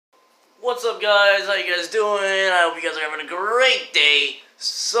What's up, guys? How you guys doing? I hope you guys are having a great day.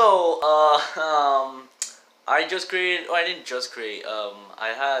 So, I just created, I didn't just create,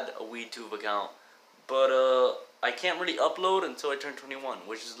 I had a WeedTube account, but, I can't really upload until I turn 21,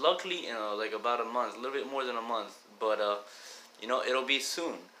 which is luckily, like about a month, a little bit more than a month, but, it'll be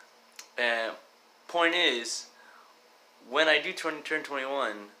soon. And point is, when I do turn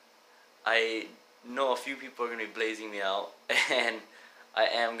 21, I know a few people are going to be blazing me out, and I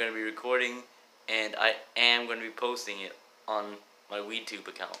am going to be recording, and I am going to be posting it on my WeedTube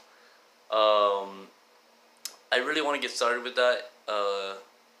account. I really want to get started with that,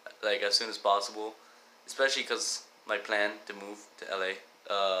 like as soon as possible, especially because my plan to move to LA,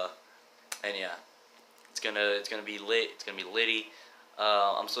 and yeah, it's gonna be lit. It's gonna be litty.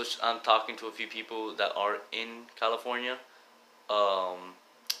 I'm talking to a few people that are in California.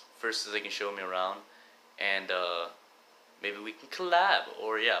 First, so they can show me around, and maybe we can collab,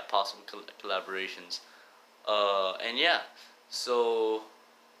 or yeah, possible collaborations. And yeah, so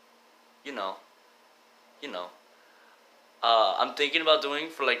you know, I'm thinking about doing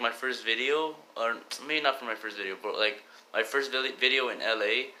for like my first video, or maybe not for my first video, but like my first video in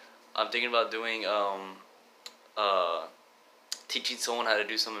LA. I'm thinking about doing teaching someone how to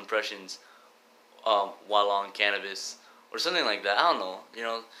do some impressions while on cannabis or something like that. I don't know,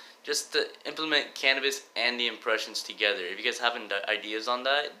 just to implement cannabis and the impressions together. If you guys have ideas on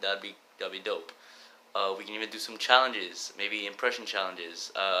that, that'd be dope. We can even do some challenges, maybe impression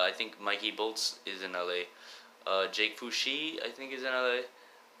challenges. I think Mikey Bolts is in LA. Jake Fushi, I think, is in LA.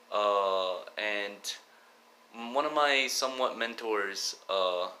 And one of my somewhat mentors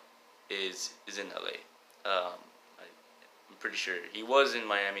is in LA. I'm pretty sure he was in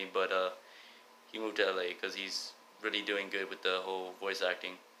Miami, but he moved to LA because he's really doing good with the whole voice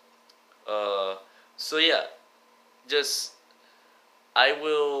acting. So yeah, I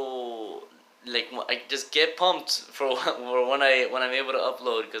will I just get pumped for when I'm able to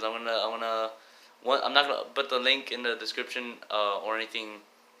upload, because I'm not gonna put the link in the description or anything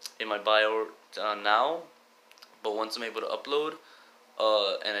in my bio now, but once I'm able to upload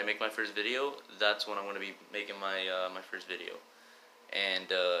and I make my first video, that's when I'm gonna be making my first video,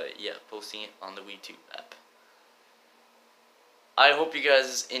 and yeah, posting it on the WeedTube app. I hope you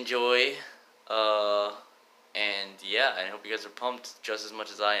guys enjoy, and yeah, I hope you guys are pumped just as much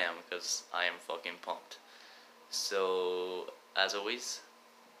as I am, because I am fucking pumped. So, as always,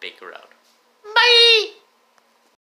 Baker out. Bye!